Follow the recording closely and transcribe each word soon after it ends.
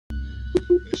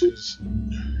Missions,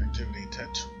 activity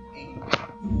tattoo.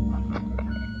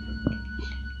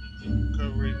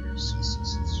 Recovery,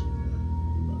 assistance.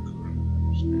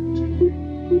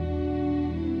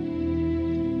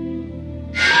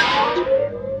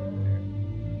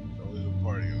 Only the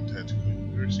party on tattoo.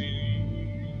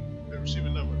 Receive a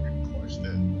number of reports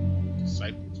that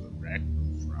disciples of Ragnar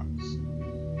Frogs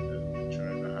have been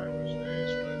trying to hide his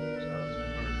face from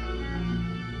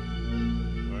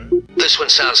the This one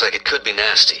sounds like it could be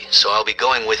nasty, so I'll be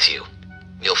going with you.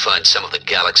 You'll find some of the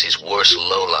galaxy's worst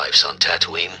lowlifes on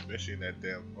Tatooine. Especially that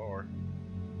damn bar.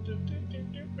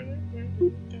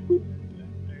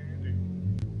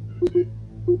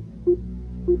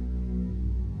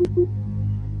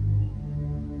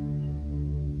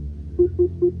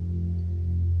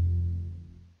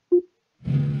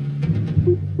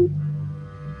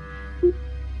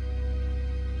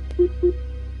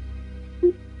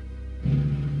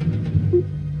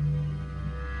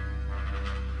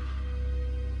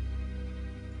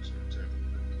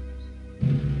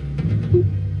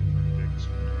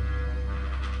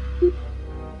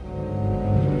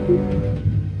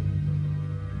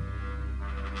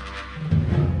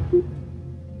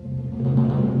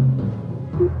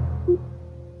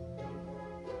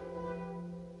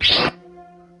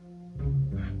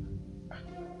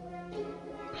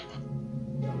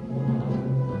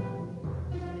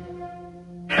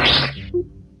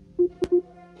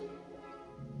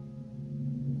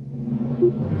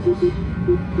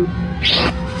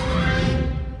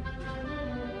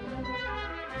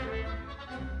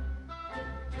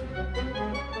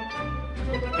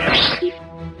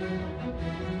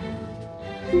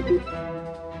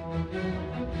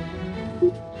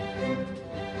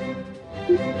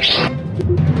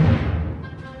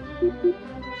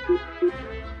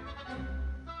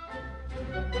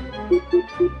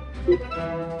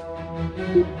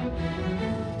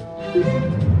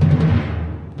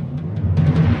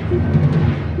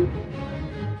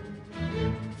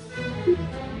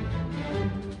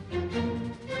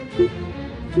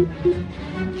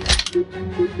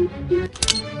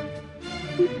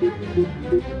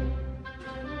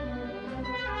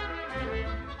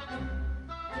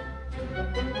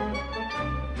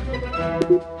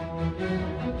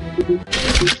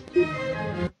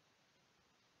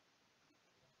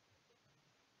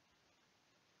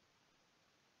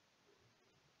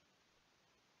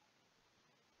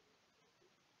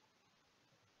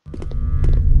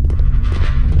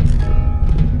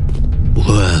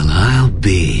 Well, I'll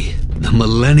be the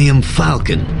Millennium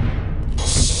Falcon.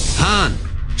 Han,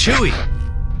 Chewie,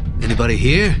 anybody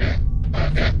here?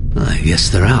 I guess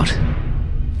they're out.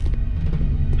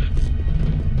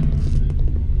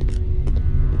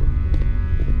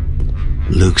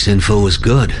 Luke's info was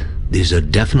good. These are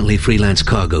definitely freelance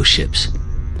cargo ships.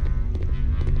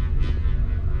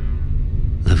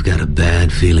 I've got a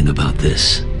bad feeling about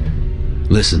this.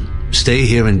 Listen, stay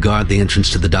here and guard the entrance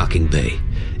to the docking bay.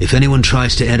 If anyone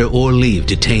tries to enter or leave,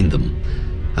 detain them.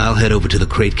 I'll head over to the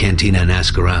Crate Cantina and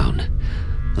ask around.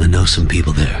 I know some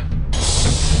people there.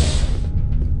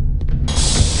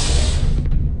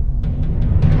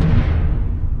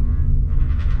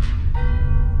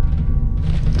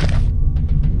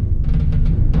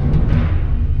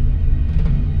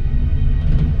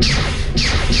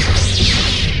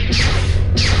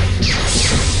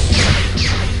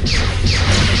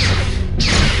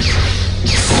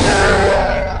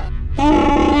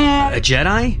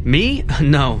 Jedi? Me?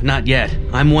 No, not yet.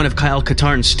 I'm one of Kyle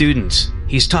Katarn's students.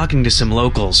 He's talking to some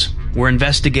locals. We're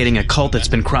investigating a cult that's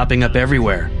been cropping up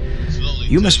everywhere.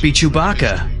 You must be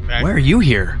Chewbacca. Why are you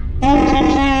here?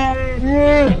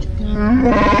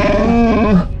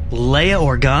 Leia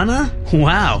Organa?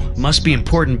 Wow, must be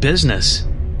important business.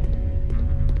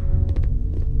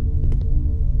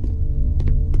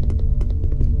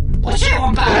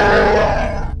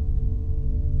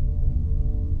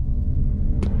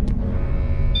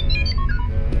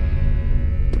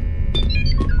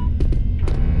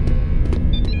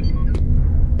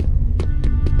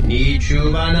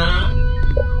 Chubana.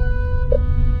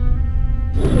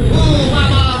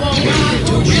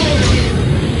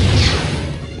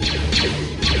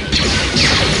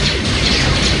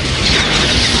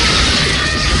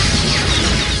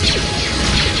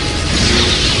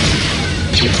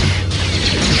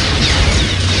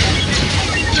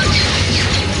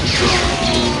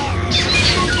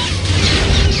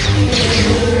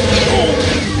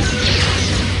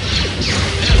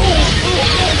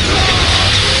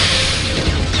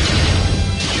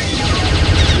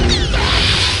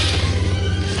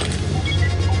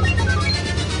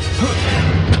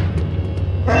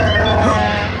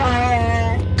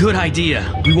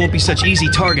 idea. We won't be such easy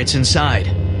targets inside.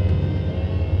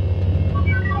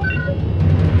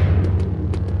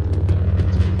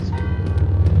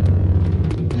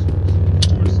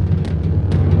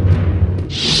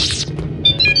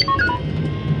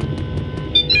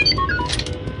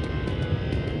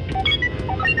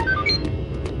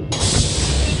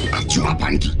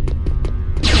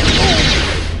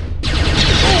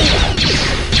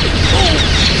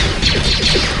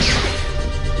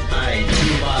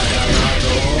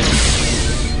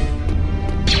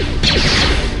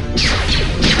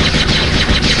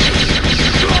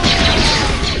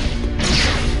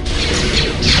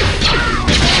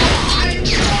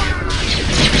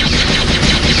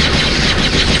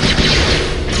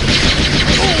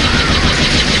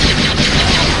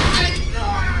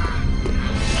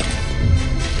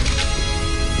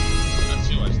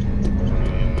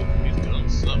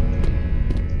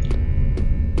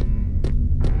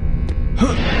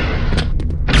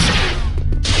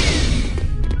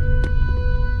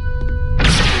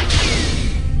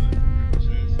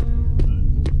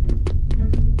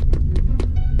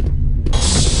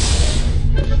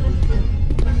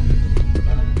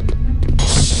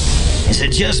 Is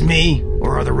it just me,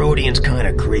 or are the Rhodians kind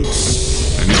of creepy?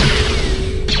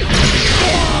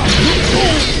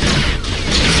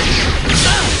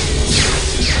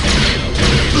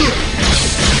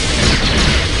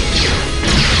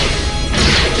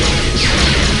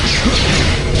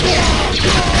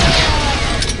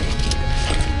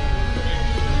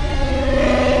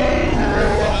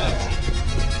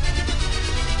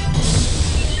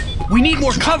 We need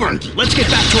more cover! Let's get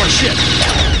back to our ship!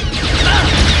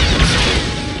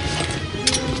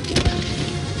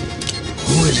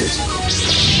 Who is it?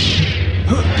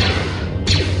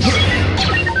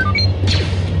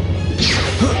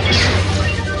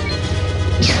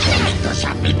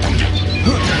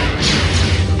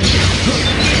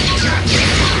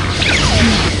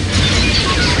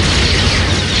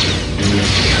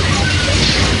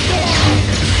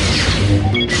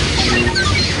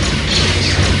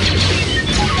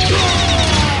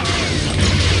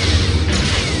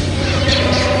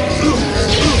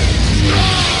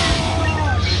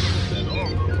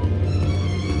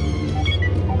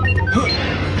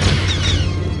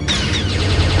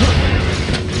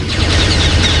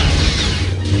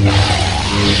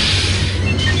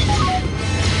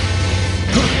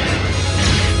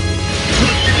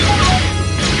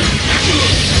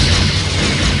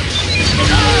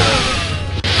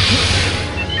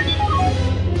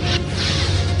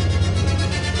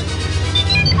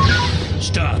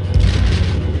 Stop.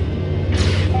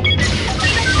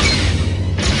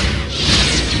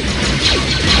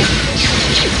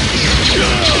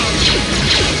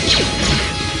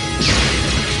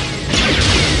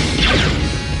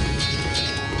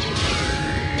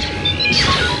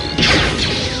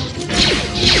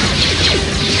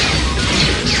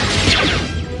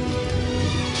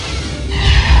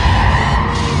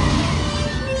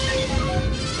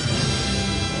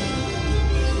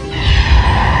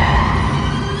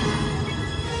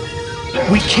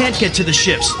 We can't get to the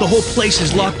ships. The whole place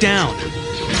is locked down.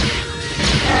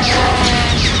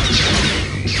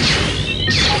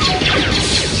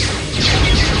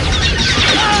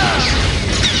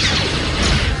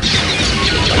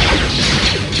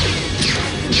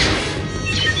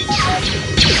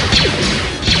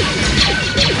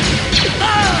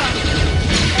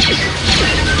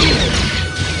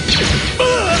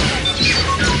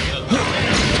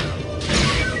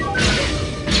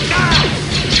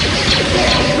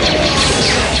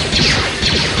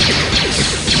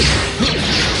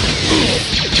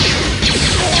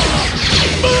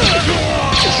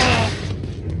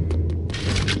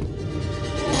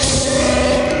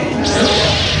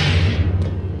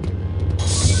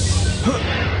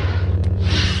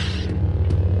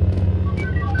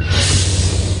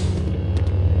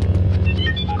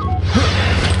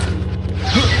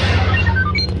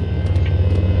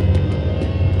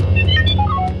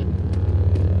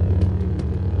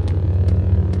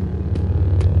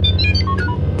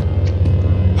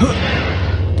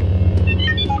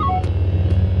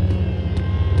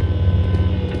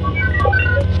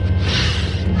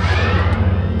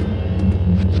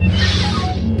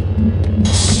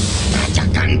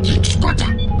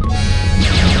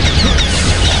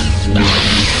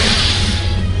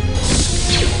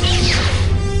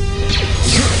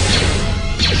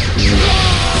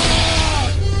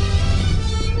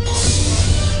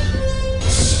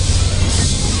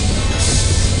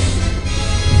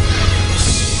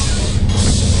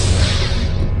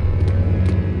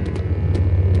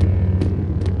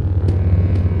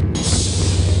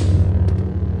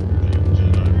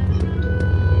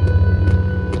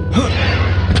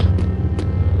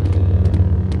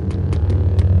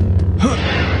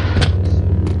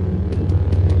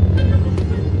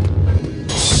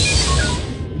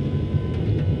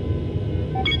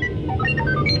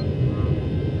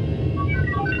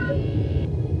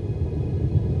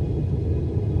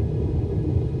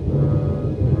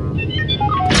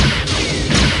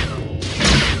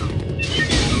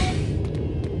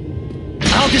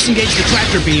 disengage the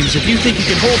tractor beams if you think you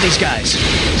can hold these guys.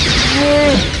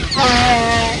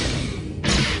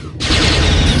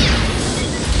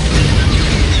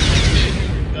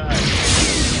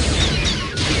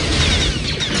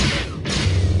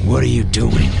 What are you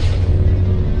doing?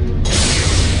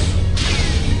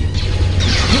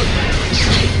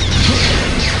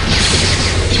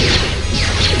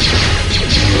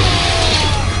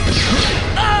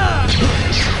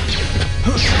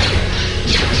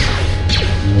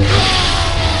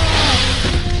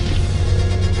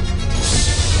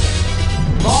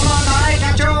 Oh,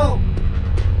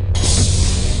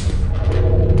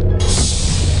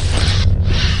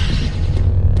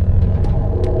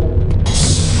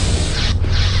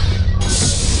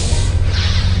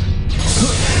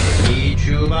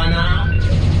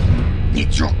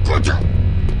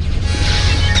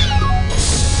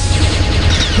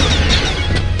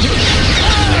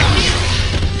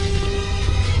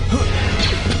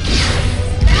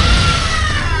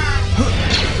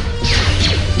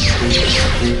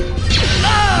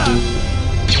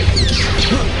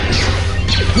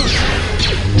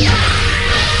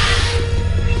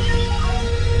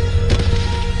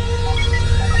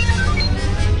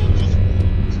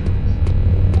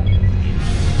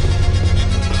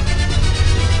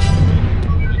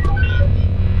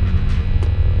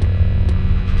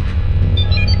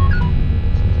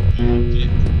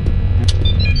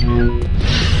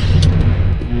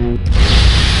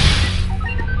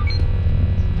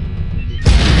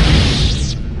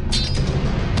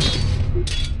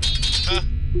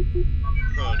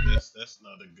 that's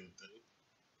not a good thing.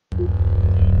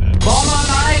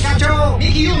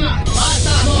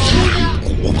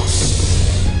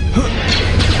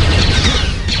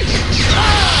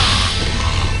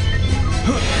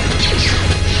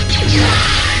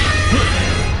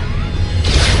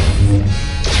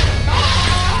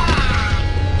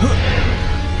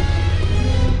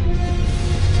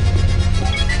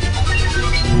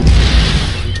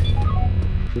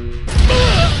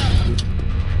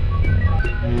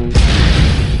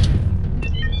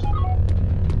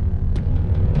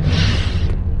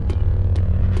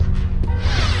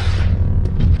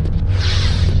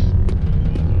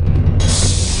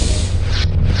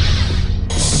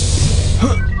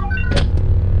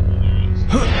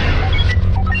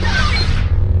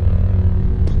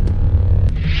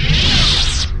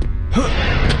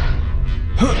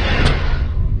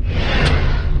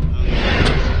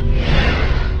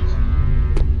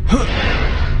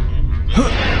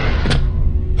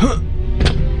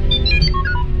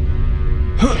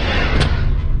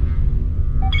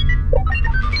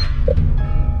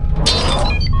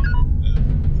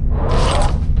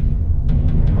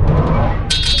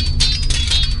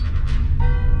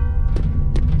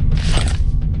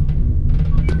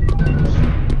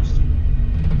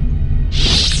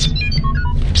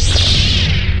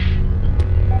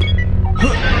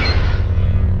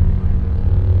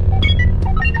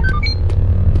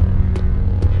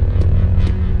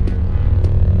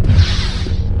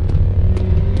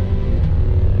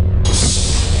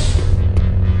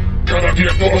 Cada día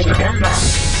todos se van.